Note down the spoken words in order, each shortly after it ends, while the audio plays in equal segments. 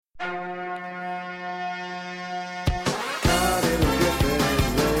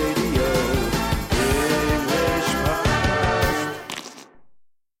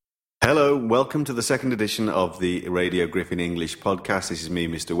welcome to the second edition of the Radio Griffin English podcast. This is me,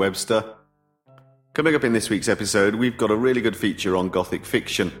 Mr. Webster. Coming up in this week's episode, we've got a really good feature on Gothic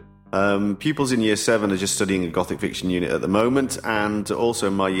fiction. Pupils in Year 7 are just studying a Gothic fiction unit at the moment, and also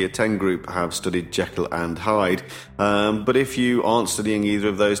my Year 10 group have studied Jekyll and Hyde. But if you aren't studying either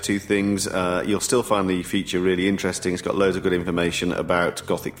of those two things, you'll still find the feature really interesting. It's got loads of good information about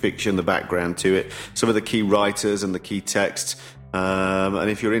Gothic fiction, the background to it, some of the key writers and the key texts. And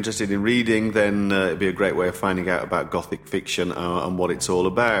if you're interested in reading, then it'd be a great way of finding out about Gothic fiction and what it's all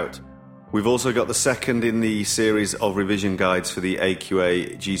about. We've also got the second in the series of revision guides for the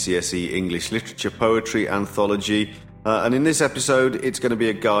AQA GCSE English Literature Poetry Anthology. And in this episode, it's going to be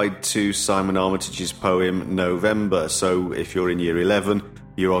a guide to Simon Armitage's poem November. So if you're in Year 11,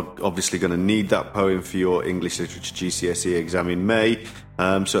 you're obviously going to need that poem for your English Literature GCSE exam in May.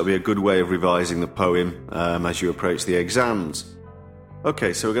 So it'll be a good way of revising the poem as you approach the exams.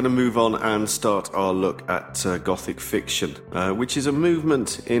 Okay, so we're going to move on and start our look at Gothic fiction, which is a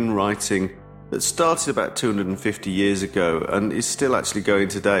movement in writing that started about 250 years ago and is still actually going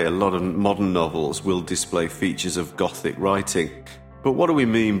today. A lot of modern novels will display features of Gothic writing. But what do we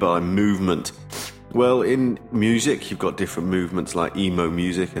mean by movement? Well, in music, you've got different movements like emo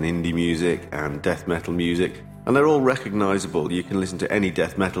music and indie music and death metal music. And they're all recognisable. You can listen to any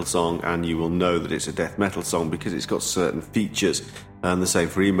death metal song and you will know that it's a death metal song because it's got certain features. And the same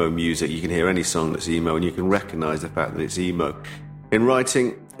for emo music. You can hear any song that's emo and you can recognise the fact that it's emo. In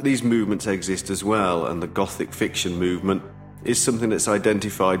writing, these movements exist as well, and the Gothic fiction movement is something that's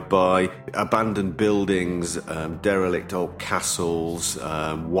identified by abandoned buildings, derelict old castles,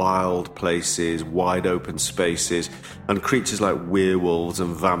 wild places, wide open spaces, and creatures like werewolves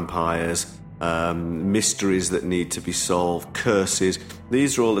and vampires. Mysteries that need to be solved, curses.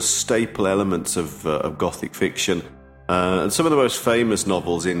 These are all the staple elements of Gothic fiction. And some of the most famous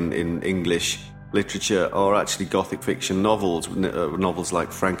novels in English literature are actually Gothic fiction novels. Novels like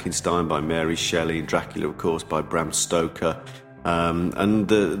Frankenstein by Mary Shelley, Dracula, of course, by Bram Stoker, and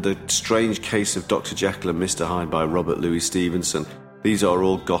the Strange Case of Dr. Jekyll and Mr. Hyde by Robert Louis Stevenson. These are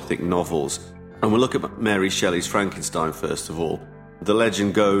all Gothic novels. And we'll look at Mary Shelley's Frankenstein first of all. The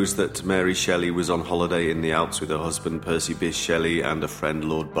legend goes that Mary Shelley was on holiday in the Alps with her husband Percy Bysshe Shelley and a friend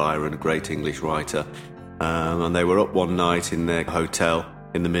Lord Byron, a great English writer. And they were up one night in their hotel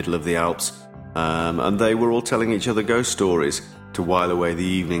in the middle of the Alps, and they were all telling each other ghost stories to while away the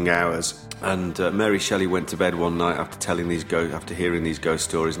evening hours. And Mary Shelley went to bed one night after hearing these ghost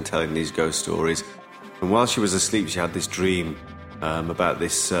stories and telling these ghost stories. And while she was asleep, she had this dream about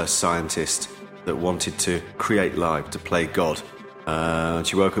this scientist that wanted to create life, to play God.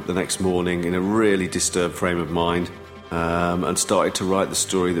 She woke up the next morning in a really disturbed frame of mind and started to write the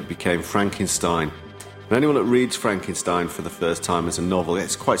story that became Frankenstein. And anyone that reads Frankenstein for the first time as a novel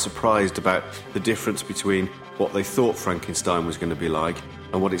gets quite surprised about the difference between what they thought Frankenstein was going to be like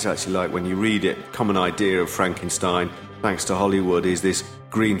and what it's actually like when you read it. Common idea of Frankenstein, thanks to Hollywood, is this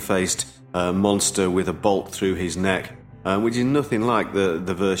green-faced monster with a bolt through his neck, which is nothing like the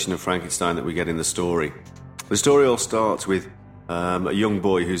version of Frankenstein that we get in the story. The story all starts with a young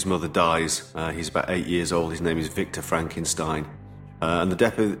boy whose mother dies. He's about 8 years old. His name is Victor Frankenstein. And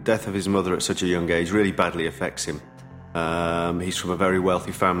the death of his mother at such a young age really badly affects him. He's from a very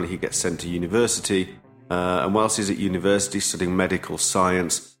wealthy family. He gets sent to university. And whilst he's at university studying medical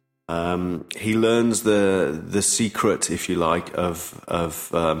science, he learns the secret, if you like, of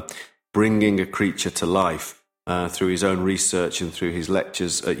bringing a creature to life through his own research and through his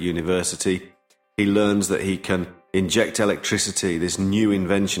lectures at university. He learns that he can inject electricity, this new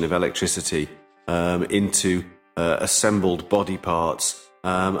invention of electricity, into assembled body parts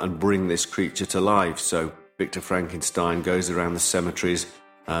and bring this creature to life. So Victor Frankenstein goes around the cemeteries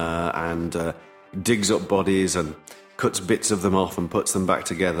and digs up bodies and cuts bits of them off and puts them back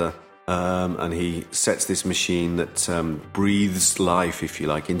together. And he sets this machine that breathes life, if you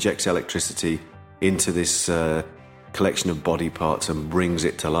like, injects electricity into this collection of body parts and brings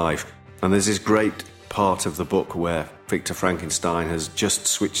it to life. And there's this great part of the book where Victor Frankenstein has just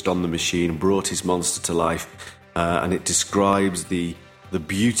switched on the machine, brought his monster to life, and it describes the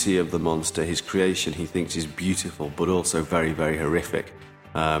beauty of the monster. His creation, he thinks, is beautiful, but also very, very horrific.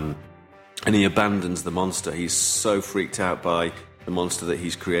 And he abandons the monster. He's so freaked out by the monster that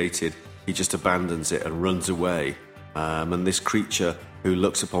he's created, he just abandons it and runs away. And this creature, who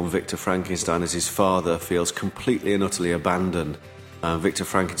looks upon Victor Frankenstein as his father, feels completely and utterly abandoned. Victor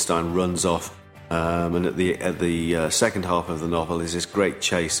Frankenstein runs off. And at the second half of the novel is this great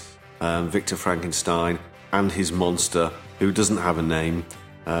chase. Victor Frankenstein and his monster, who doesn't have a name,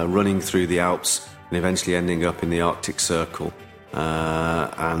 running through the Alps and eventually ending up in the Arctic Circle.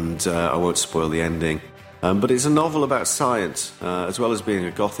 and I won't spoil the ending. But it's a novel about science. As well as being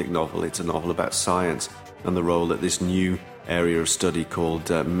a Gothic novel, it's a novel about science and the role that this new area of study called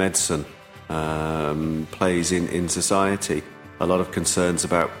medicine plays in society. A lot of concerns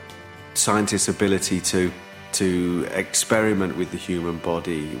about scientists' ability to experiment with the human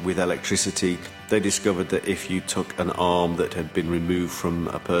body, with electricity. They discovered that if you took an arm that had been removed from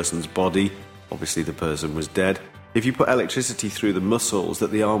a person's body, obviously the person was dead, if you put electricity through the muscles,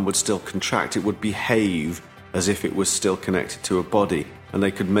 that the arm would still contract. It would behave as if it was still connected to a body. And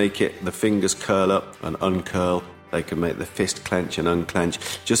they could make the fingers curl up and uncurl. They could make the fist clench and unclench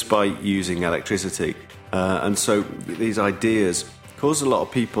just by using electricity. And so these ideas caused a lot of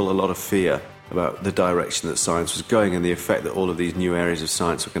people a lot of fear about the direction that science was going and the effect that all of these new areas of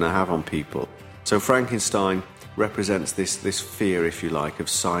science were going to have on people. So Frankenstein represents this fear, if you like, of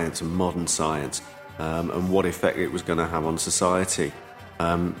science and modern science, and what effect it was going to have on society.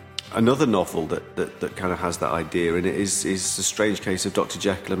 Another novel that kind of has that idea in it is The Strange Case of Dr.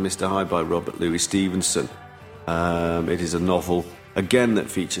 Jekyll and Mr. Hyde by Robert Louis Stevenson. It is a novel, again, that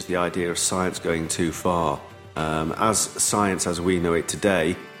features the idea of science going too far. As science as we know it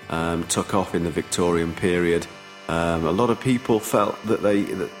today took off in the Victorian period, a lot of people felt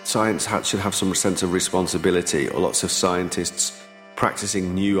that science should have some sense of responsibility, or lots of scientists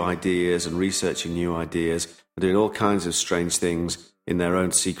practicing new ideas and researching new ideas and doing all kinds of strange things in their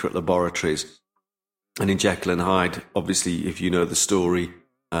own secret laboratories. And in Jekyll and Hyde, obviously, if you know the story,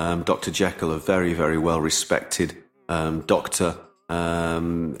 Dr. Jekyll, a very, very well-respected doctor,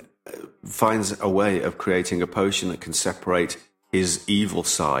 finds a way of creating a potion that can separate his evil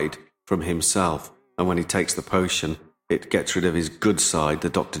side from himself. And when he takes the potion, it gets rid of his good side, the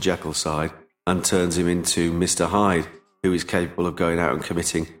Dr. Jekyll side, and turns him into Mr. Hyde, who is capable of going out and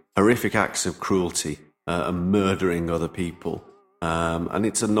committing horrific acts of cruelty and murdering other people. And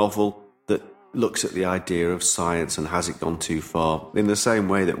it's a novel that looks at the idea of science and has it gone too far, in the same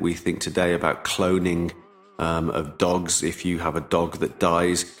way that we think today about cloning of dogs. If you have a dog that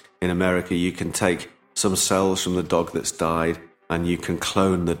dies in America, you can take some cells from the dog that's died and you can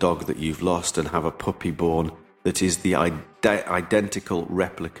clone the dog that you've lost and have a puppy born that is the identical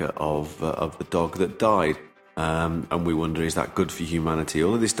replica of the dog that died. And we wonder, is that good for humanity?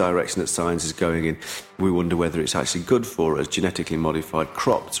 All of this direction that science is going in, we wonder whether it's actually good for us. Genetically modified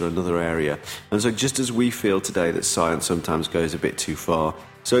crops are another area. And so just as we feel today that science sometimes goes a bit too far,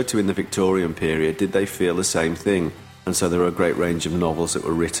 so too in the Victorian period did they feel the same thing. And so there are a great range of novels that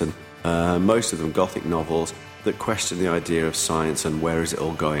were written, most of them Gothic novels, that question the idea of science and where is it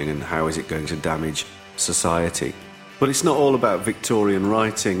all going and how is it going to damage society. But it's not all about Victorian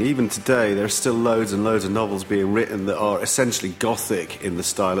writing. Even today, there are still loads and loads of novels being written that are essentially Gothic in the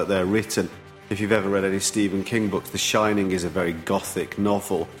style that they're written. If you've ever read any Stephen King books, The Shining is a very Gothic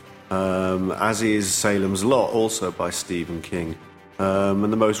novel, as is Salem's Lot, also by Stephen King.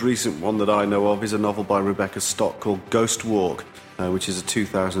 And the most recent one that I know of is a novel by Rebecca Stock called Ghost Walk, which is a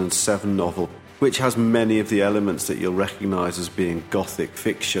 2007 novel, which has many of the elements that you'll recognise as being Gothic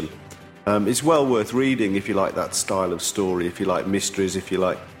fiction. It's well worth reading if you like that style of story, if you like mysteries, if you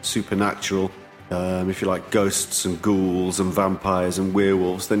like supernatural, if you like ghosts and ghouls and vampires and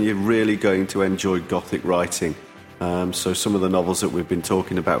werewolves, then you're really going to enjoy Gothic writing. So some of the novels that we've been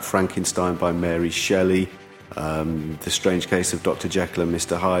talking about, Frankenstein by Mary Shelley, The Strange Case of Dr. Jekyll and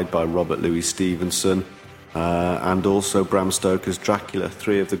Mr. Hyde by Robert Louis Stevenson, and also Bram Stoker's Dracula,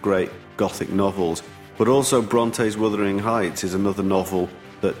 three of the great Gothic novels. But also Bronte's Wuthering Heights is another novel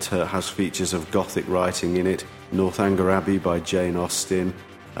that has features of Gothic writing in it. Northanger Abbey by Jane Austen,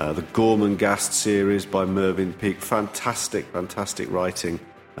 the Gormenghast series by Mervyn Peake. Fantastic writing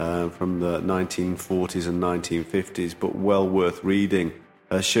from the 1940s and 1950s, but well worth reading.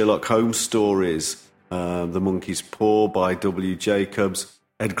 Sherlock Holmes stories, The Monkey's Paw by W. Jacobs.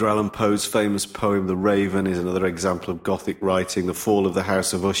 Edgar Allan Poe's famous poem The Raven is another example of Gothic writing. The Fall of the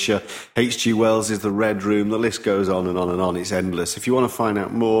House of Usher. H.G. Wells is The Red Room. The list goes on and on and on. It's endless. If you want to find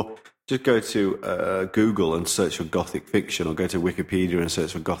out more, just go to Google and search for Gothic fiction, or go to Wikipedia and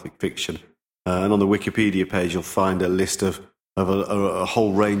search for Gothic fiction. And on the Wikipedia page, you'll find a list of a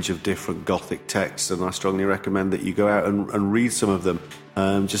whole range of different Gothic texts, and I strongly recommend that you go out and read some of them,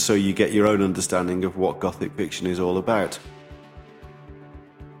 just so you get your own understanding of what Gothic fiction is all about.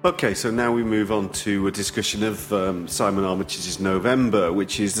 Okay, so now we move on to a discussion of Simon Armitage's November,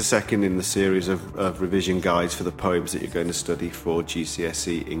 which is the second in the series of revision guides for the poems that you're going to study for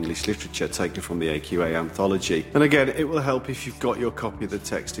GCSE English Literature, taken from the AQA anthology. And again, it will help if you've got your copy of the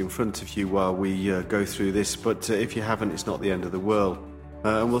text in front of you while we go through this, but if you haven't, it's not the end of the world.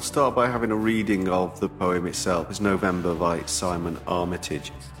 And we'll start by having a reading of the poem itself. It's November by Simon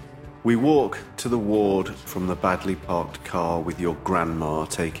Armitage. We walk to the ward from the badly parked car with your grandma,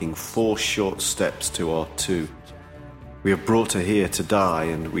 taking 4 short steps to our 2. We have brought her here to die,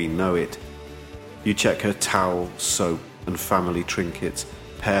 and we know it. You check her towel, soap, and family trinkets,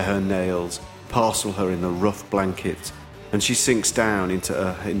 pare her nails, parcel her in a rough blanket, and she sinks down into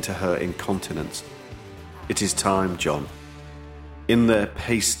her incontinence. It is time, John. In their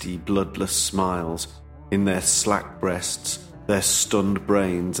pasty, bloodless smiles, in their slack breasts, their stunned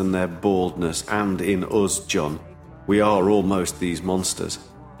brains and their baldness, and in us, John, we are almost these monsters.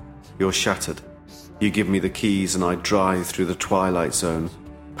 You're shattered. You give me the keys and I drive through the twilight zone,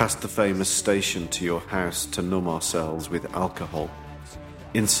 past the famous station to your house to numb ourselves with alcohol.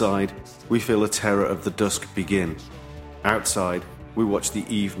 Inside, we feel the terror of the dusk begin. Outside, we watch the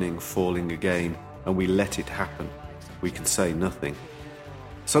evening falling again, and we let it happen. We can say nothing.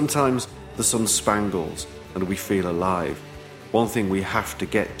 Sometimes the sun spangles and we feel alive. One thing we have to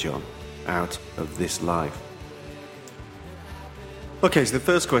get, John, out of this life. Okay, so the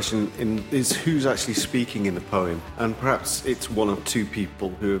first question is who's actually speaking in the poem, and perhaps it's one of 2 people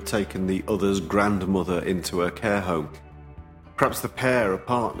who have taken the other's grandmother into a care home. Perhaps the pair are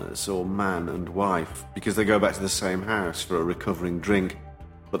partners, or man and wife, because they go back to the same house for a recovering drink.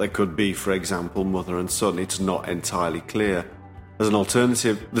 But they could be, for example, mother and son. It's not entirely clear. As an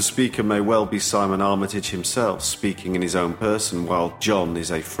alternative, the speaker may well be Simon Armitage himself, speaking in his own person, while John is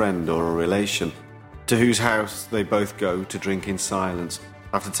a friend or a relation, to whose house they both go to drink in silence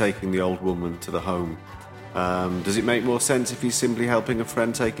after taking the old woman to the home. Does it make more sense if he's simply helping a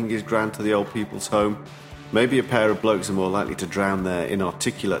friend taking his gran to the old people's home? Maybe a pair of blokes are more likely to drown their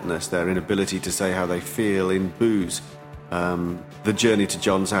inarticulateness, their inability to say how they feel, in booze. The journey to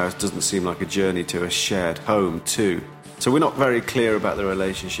John's house doesn't seem like a journey to a shared home too. So we're not very clear about the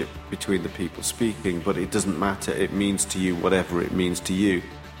relationship between the people speaking, but it doesn't matter. It means to you whatever it means to you.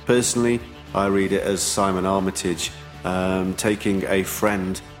 Personally, I read it as Simon Armitage taking a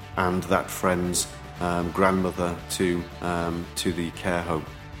friend and that friend's grandmother to the care home.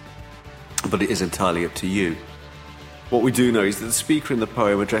 But it is entirely up to you. What we do know is that the speaker in the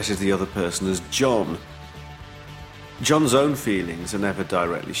poem addresses the other person as John. John's own feelings are never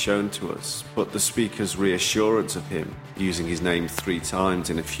directly shown to us, but the speaker's reassurance of him, using his name 3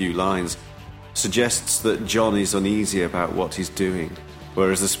 times in a few lines, suggests that John is uneasy about what he's doing,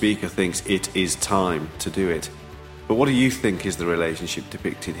 whereas the speaker thinks it is time to do it. But what do you think is the relationship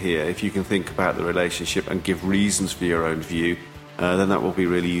depicted here? If you can think about the relationship and give reasons for your own view, then that will be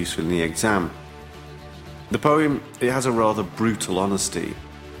really useful in the exam. The poem, it has a rather brutal honesty.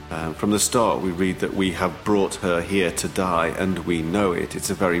 From the start we read that we have brought her here to die, and we know it. It's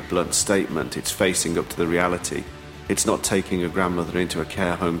a very blunt statement. It's facing up to the reality. It's not taking a grandmother into a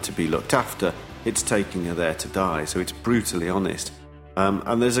care home to be looked after. It's taking her there to die, so it's brutally honest.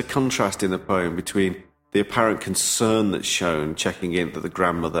 And there's a contrast in the poem between the apparent concern that's shown, checking in that the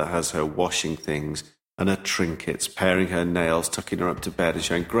grandmother has her washing things and her trinkets, paring her nails, tucking her up to bed, and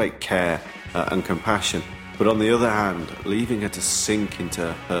showing great care and compassion. But on the other hand, leaving her to sink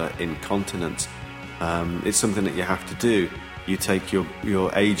into her incontinence, it's something that you have to do. You take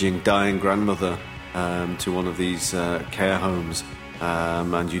your aging, dying grandmother to one of these care homes,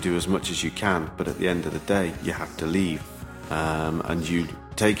 and you do as much as you can, but at the end of the day, you have to leave. And you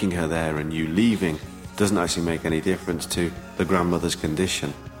taking her there and you leaving doesn't actually make any difference to the grandmother's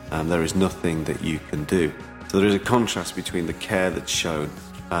condition. There is nothing that you can do. So there is a contrast between the care that's shown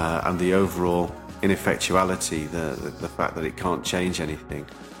and the overall ineffectuality, the fact that it can't change anything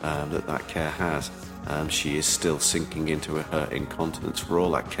that care has. She is still sinking into her incontinence for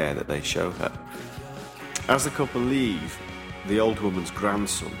all that care that they show her. As the couple leave, the old woman's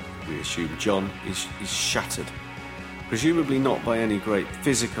grandson, we assume John, is shattered. Presumably not by any great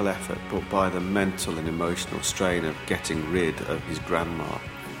physical effort, but by the mental and emotional strain of getting rid of his grandma.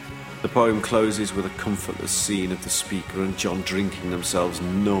 The poem closes with a comfortless scene of the speaker and John drinking themselves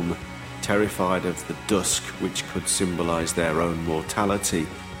numb, terrified of the dusk which could symbolise their own mortality,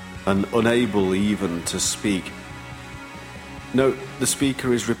 and unable even to speak. Note, the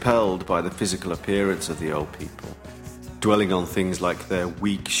speaker is repelled by the physical appearance of the old people. Dwelling on things like their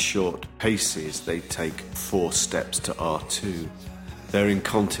weak, short paces, they take 4 steps to R2, their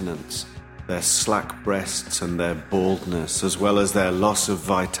incontinence, their slack breasts and their baldness, as well as their loss of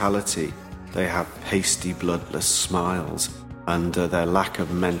vitality. They have pasty, bloodless smiles, and their lack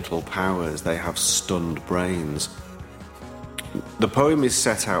of mental powers. They have stunned brains. The poem is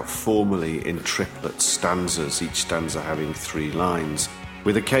set out formally in triplet stanzas, each stanza having 3 lines,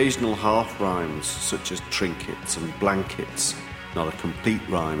 with occasional half-rhymes such as trinkets and blankets. not a complete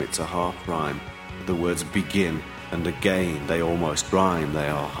rhyme, it's a half rhyme. The words begin and again, they almost rhyme, they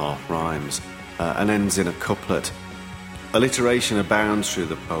are half rhymes, and ends in a couplet. Alliteration abounds through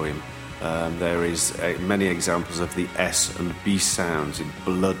the poem. There is many examples of the S and B sounds in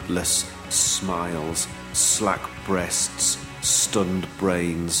bloodless smiles, slack breasts, stunned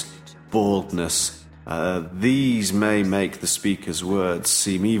brains, baldness. These may make the speaker's words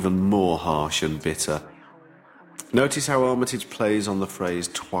seem even more harsh and bitter. Notice how Armitage plays on the phrase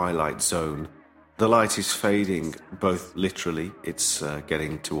twilight zone. The light is fading, both literally, it's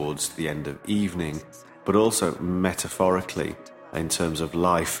getting towards the end of evening, but also metaphorically, in terms of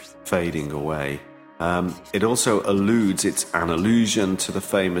life fading away. It also alludes, it's an allusion to the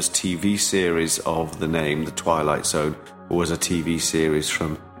famous TV series of the name, The Twilight Zone, was a TV series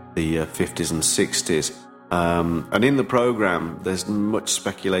from the 50s and 60s. And in the programme, there's much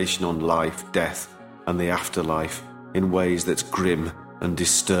speculation on life, death, and the afterlife in ways that's grim and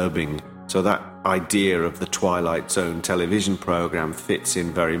disturbing. So that idea of the Twilight Zone television programme fits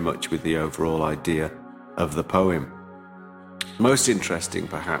in very much with the overall idea of the poem. Most interesting,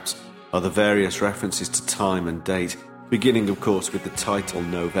 perhaps, are the various references to time and date, beginning, of course, with the title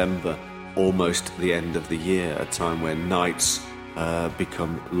November, almost the end of the year, a time when nights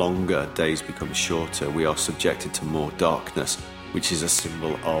become longer, days become shorter. We are subjected to more darkness, which is a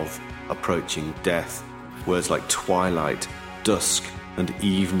symbol of approaching death. Words like twilight, dusk, and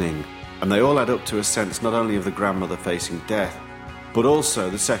evening, and they all add up to a sense not only of the grandmother facing death, but also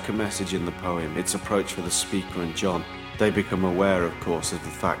the second message in the poem, its approach for the speaker and John. They become aware, of course, of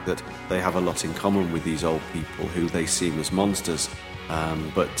the fact that they have a lot in common with these old people who they seem as monsters,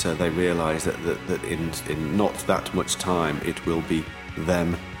 but they realise that in not that much time it will be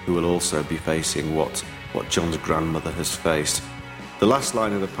them who will also be facing what John's grandmother has faced. The last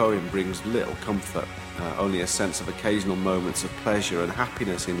line of the poem brings little comfort, only a sense of occasional moments of pleasure and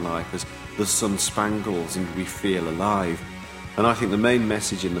happiness in life as the sun spangles and we feel alive. And I think the main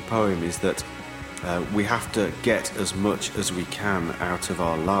message in the poem is that we have to get as much as we can out of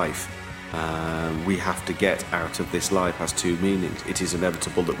our life. We have to get out of this life has two meanings. It is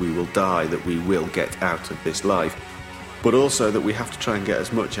inevitable that we will die, that we will get out of this life, but also that we have to try and get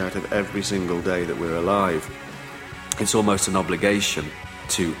as much out of every single day that we're alive. It's almost an obligation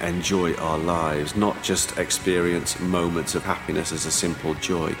to enjoy our lives, not just experience moments of happiness as a simple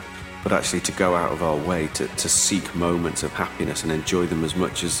joy, but actually to go out of our way to seek moments of happiness and enjoy them as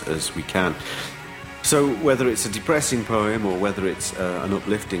much as we can. So whether it's a depressing poem or whether it's an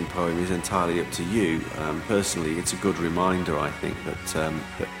uplifting poem is entirely up to you. Personally, it's a good reminder, I think,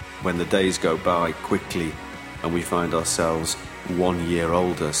 that when the days go by quickly and we find ourselves 1 year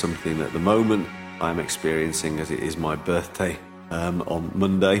older, something at the moment I'm experiencing as it is my birthday on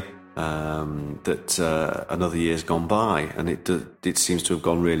Monday, that another year's gone by, and it seems to have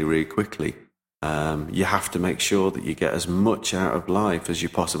gone really, really quickly. You have to make sure that you get as much out of life as you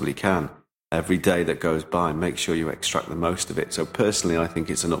possibly can. Every day that goes by, make sure you extract the most of it. So personally, I think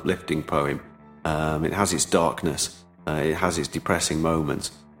it's an uplifting poem. It has its darkness, it has its depressing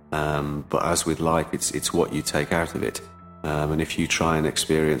moments, but as with life, it's what you take out of it. And if you try and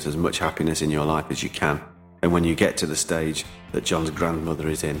experience as much happiness in your life as you can, and when you get to the stage that John's grandmother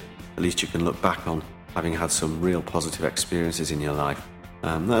is in, at least you can look back on having had some real positive experiences in your life.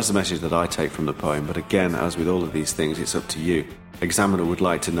 That's the message that I take from the poem, but again, as with all of these things, it's up to you. Examiner would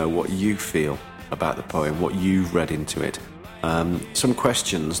like to know what you feel about the poem, what you've read into it. Some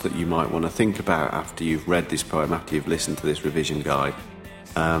questions that you might want to think about after you've read this poem, after you've listened to this revision guide.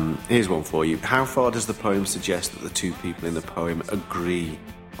 Here's one for you. How far does the poem suggest that the two people in the poem agree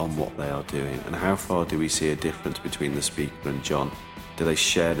on what they are doing? And how far do we see a difference between the speaker and John? Do they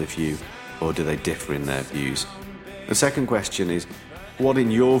share the view, or do they differ in their views? The second question is, what in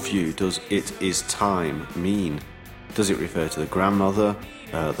your view does "it is time" mean? Does it refer to the grandmother,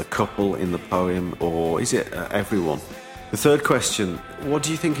 the couple in the poem, or is it everyone? The third question, what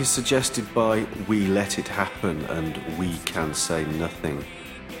do you think is suggested by "we let it happen" and "we can say nothing"?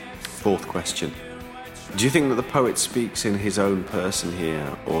 Fourth question, do you think that the poet speaks in his own person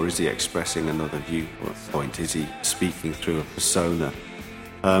here, or is he expressing another viewpoint? Is he speaking through a persona?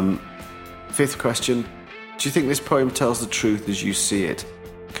 Fifth question, do you think this poem tells the truth as you see it?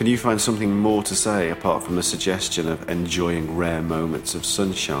 Can you find something more to say apart from the suggestion of enjoying rare moments of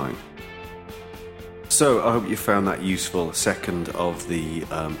sunshine? So I hope you found that useful. Second of the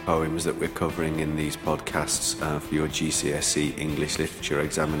poems that we're covering in these podcasts for your GCSE English Literature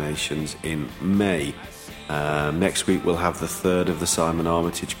examinations in May. Next week we'll have the third of the Simon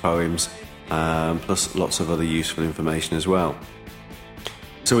Armitage poems, plus lots of other useful information as well.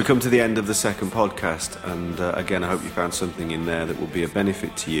 So we come to the end of the second podcast, and again, I hope you found something in there that will be a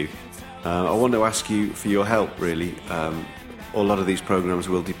benefit to you. I want to ask you for your help, really. A lot of these programs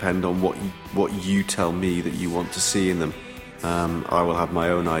will depend on what you tell me that you want to see in them. I will have my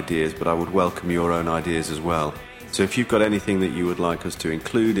own ideas, but I would welcome your own ideas as well. So if you've got anything that you would like us to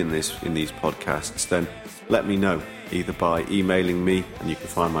include in these podcasts, then let me know, either by emailing me, and you can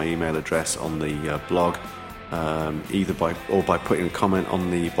find my email address on the blog, either by putting a comment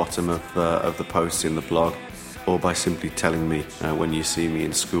on the bottom of the posts in the blog, or by simply telling me when you see me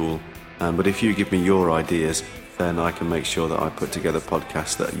in school. But if you give me your ideas, then I can make sure that I put together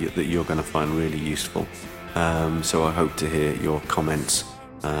podcasts that you're going to find really useful. So I hope to hear your comments,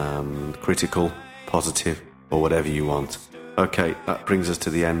 critical, positive, or whatever you want. Okay, that brings us to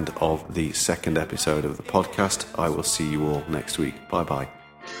the end of the second episode of the podcast. I will see you all next week. Bye-bye.